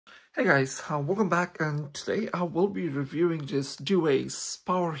Hey guys, welcome back, and today I will be reviewing this DOACE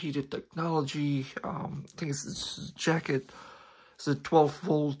power heated technology. I think it's this jacket. It's a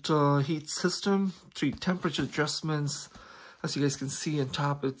 12-volt heat system, 3 temperature adjustments. As you guys can see on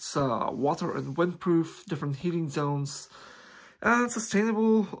top, it's water and windproof, different heating zones, and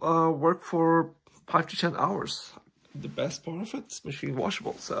sustainable work for 5 to 10 hours. The best part of it, it's machine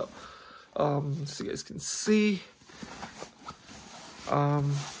washable. So you guys can see.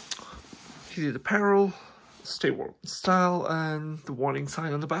 Heated apparel, stay warm style, and the warning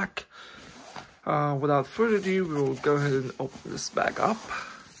sign on the back. Without further ado, we will go ahead and open this bag up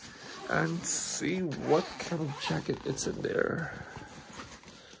and see what kind of jacket it's in there.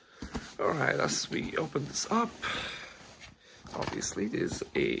 Alright, as we open this up, obviously there's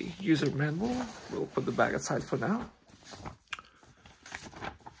a user manual. We'll put the bag aside for now.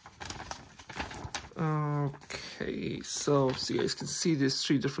 Okay, so you guys can see there's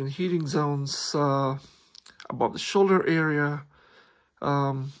 3 different heating zones above the shoulder area.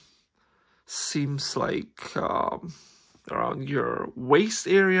 Seems like around your waist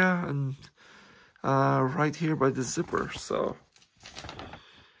area and right here by the zipper. So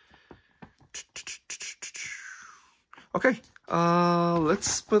okay,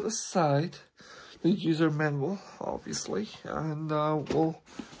 let's put aside the user manual, obviously, and we'll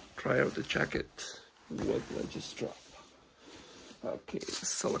try out the jacket. What did I just drop? Okay,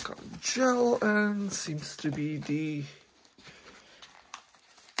 silicone gel, and seems to be the...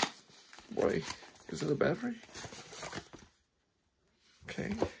 Boy, is it a battery?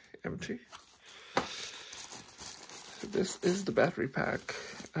 Okay, empty. So this is the battery pack,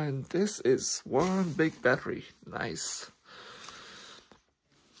 and this is one big battery. Nice.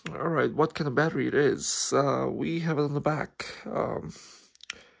 Alright, what kind of battery it is? We have it on the back.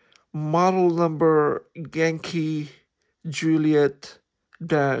 Model number Yankee Juliet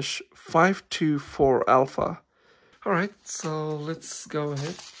 -524 Alpha. Alright, so let's go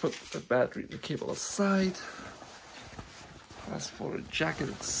ahead, put the battery and the cable aside. As for the jacket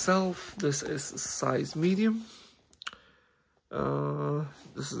itself, this is a size medium.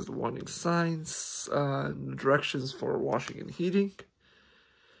 This is the warning signs, directions for washing and heating.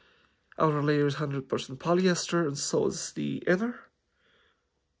 Outer layer is 100% polyester, and so is the inner.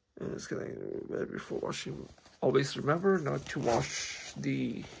 And it's gonna before washing. Always remember not to wash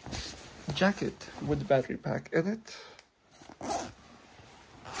the jacket with the battery pack in it.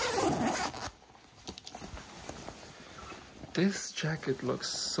 This jacket looks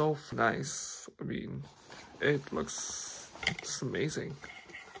so nice. I mean, it looks amazing.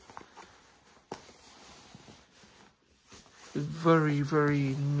 Very,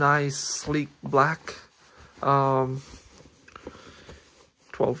 very nice, sleek black.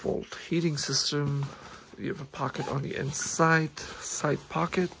 12-volt heating system. You have a pocket on the inside, side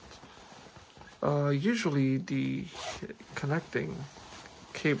pocket. Usually the connecting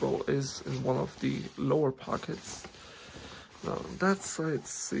cable is in one of the lower pockets. Now on that side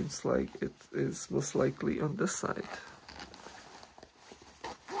seems like it is most likely on this side.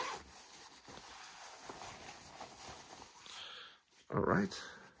 Alright.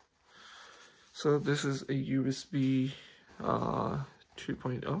 So this is a USB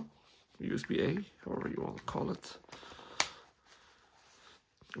 2.0, USB-A, however you want to call it.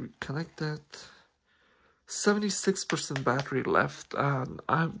 We connect that. 76% battery left, and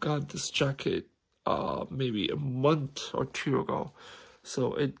I've got this jacket maybe a month or 2 ago,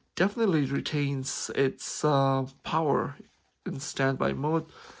 so it definitely retains its power in standby mode,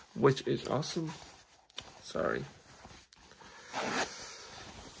 which is awesome. Sorry.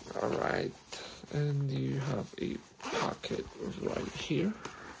 Alright, and you have a pocket right here.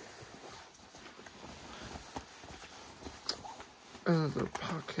 Another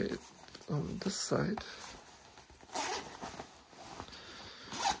pocket on this side.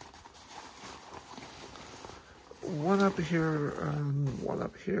 One up here and one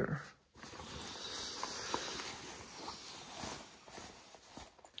up here.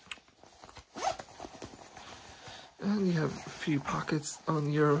 And you have a few pockets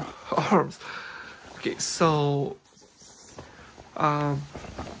on your arms. Okay, so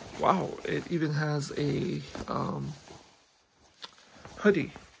wow, it even has a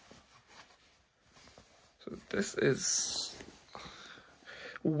hoodie. So this is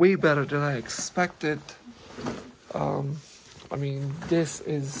way better than I expected. I mean, this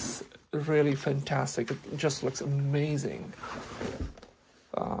is really fantastic. It just looks amazing.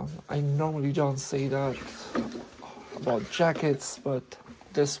 I normally don't say that about jackets, but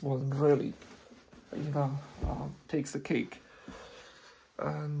this one really, takes the cake.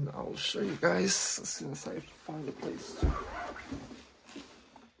 And I'll show you guys as soon as I find a place.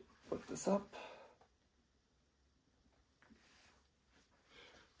 this up.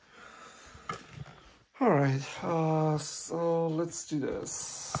 Alright, so let's do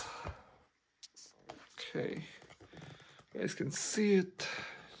this. Okay, you guys can see it.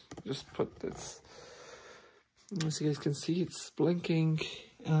 Just put this, as you guys can see, it's blinking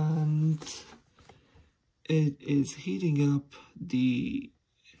and it is heating up this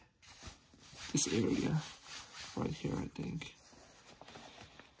area right here, I think.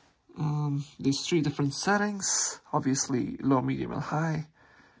 There's 3 different settings, obviously low, medium, and high.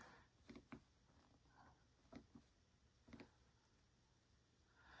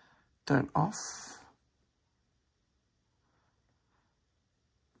 Turn off.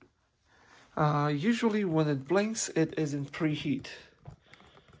 Usually when it blinks, it is in preheat.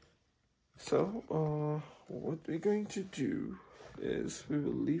 So what we're going to do is we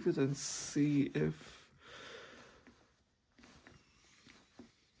will leave it and see if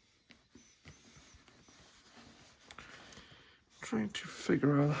trying to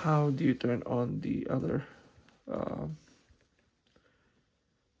figure out how do you turn on the other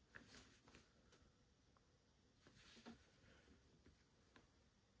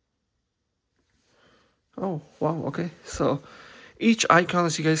oh wow, okay, so each icon,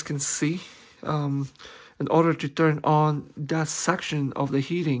 as you guys can see, in order to turn on that section of the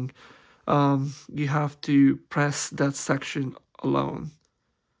heating, you have to press that section alone.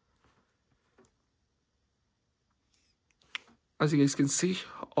 As you guys can see,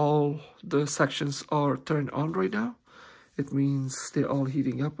 all the sections are turned on right now. It means they're all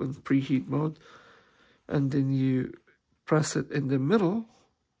heating up in preheat mode. And then you press it in the middle,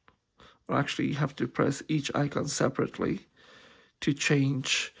 or actually you have to press each icon separately to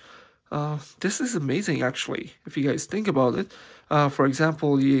change. This is amazing, actually, if you guys think about it. For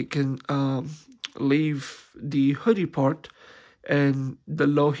example, you can leave the hoodie part in the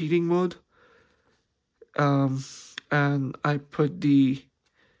low heating mode. And I put the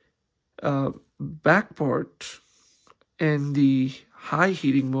back part in the high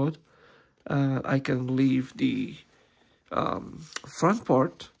heating mode. I can leave the front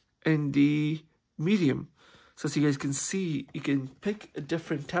part in the medium. So as you guys can see, you can pick a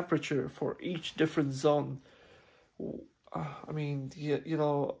different temperature for each different zone. I mean, you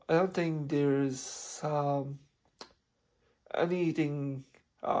know, I don't think there's anything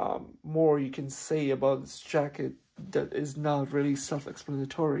more you can say about this jacket that is not really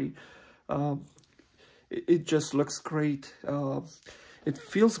self-explanatory. It just looks great. It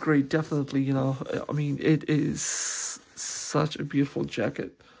feels great, definitely, you know. I mean, it is such a beautiful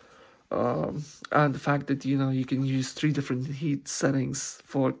jacket. And the fact that, you know, you can use 3 different heat settings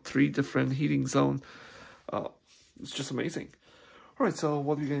for 3 different heating zones, it's just amazing. Alright, so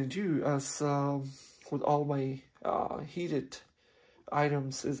what we're going to do as with all my heated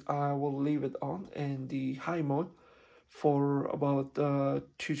items is I will leave it on in the high mode for about 2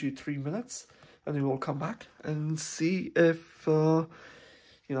 to 3 minutes, and we will come back and see if you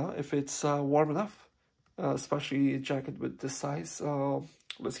know, if it's warm enough, especially a jacket with this size.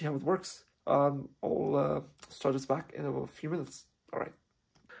 Let's see how it works. I'll start this back in a few minutes.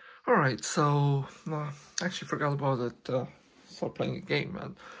 Alright, so I actually forgot about it. Start playing a game,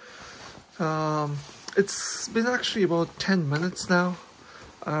 man. It's been actually about 10 minutes now,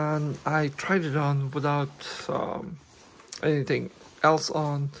 and I tried it on without anything else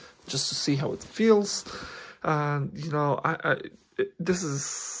on, just to see how it feels. And you know, this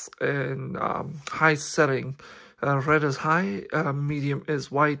is in high setting. Red is high, medium is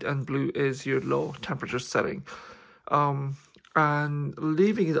white, and blue is your low temperature setting. And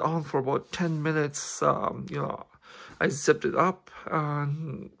leaving it on for about 10 minutes, you know, I zipped it up,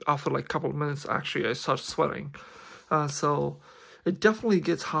 and after like a couple of minutes, actually, I started sweating. So it definitely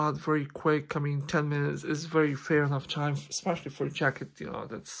gets hot very quick. I mean, 10 minutes is very fair enough time, especially for a jacket, you know,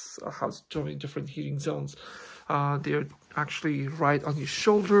 that's has so many different heating zones. They're actually right on your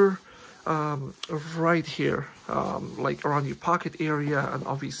shoulder, right here, like around your pocket area, and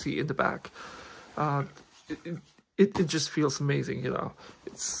obviously in the back. It just feels amazing, you know.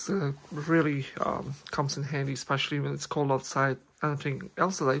 It's really comes in handy, especially when it's cold outside. Anything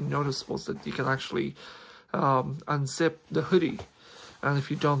else that I noticed was that you can actually unzip the hoodie, and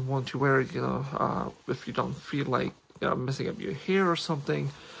if you don't want to wear it, you know, if you don't feel like messing up your hair or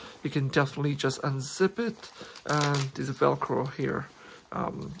something, you can definitely just unzip it. And there's a Velcro here,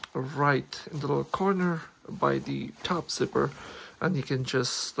 right in the little corner by the top zipper, and you can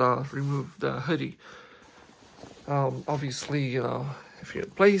just remove the hoodie. Obviously, you know, if you're in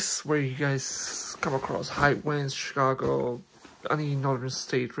a place where you guys come across high winds, Chicago, any northern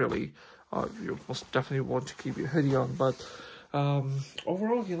state really, you most definitely want to keep your hoodie on. But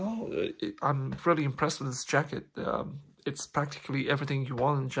Overall, you know, I'm really impressed with this jacket. It's practically everything you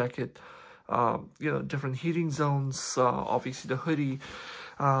want in a jacket. You know, different heating zones, obviously the hoodie,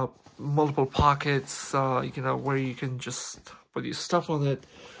 multiple pockets, you know, where you can just put your stuff on it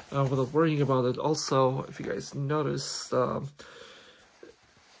without worrying about it. Also, if you guys notice,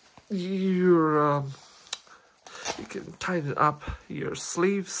 you can tighten up your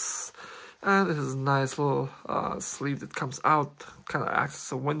sleeves, and this is a nice little sleeve that comes out, kind of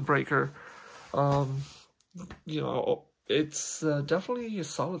acts as a windbreaker. You know, it's definitely a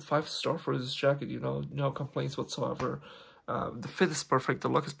solid 5-star for this jacket. You know, no complaints whatsoever. The fit is perfect, the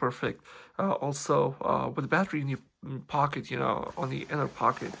look is perfect. Also, with the battery in your pocket, you know, on the inner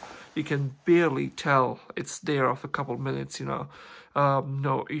pocket, you can barely tell it's there after a couple minutes, you know.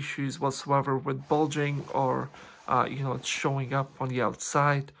 No issues whatsoever with bulging or, you know, it's showing up on the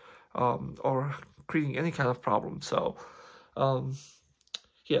outside, or creating any kind of problem. So,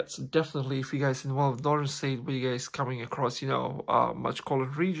 yeah, so definitely if you guys in one of the northern state where you guys coming across, you know, much colder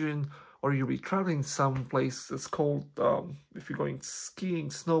region, or you'll be traveling someplace that's cold, if you're going skiing,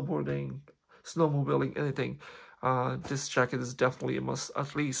 snowboarding, snowmobiling, anything, this jacket is definitely a must.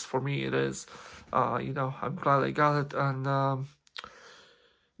 At least for me it is. You know, I'm glad I got it. And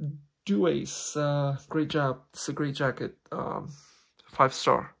DOACE, great job. It's a great jacket.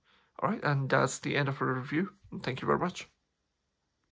 5-star. All right, and that's the end of our review. Thank you very much.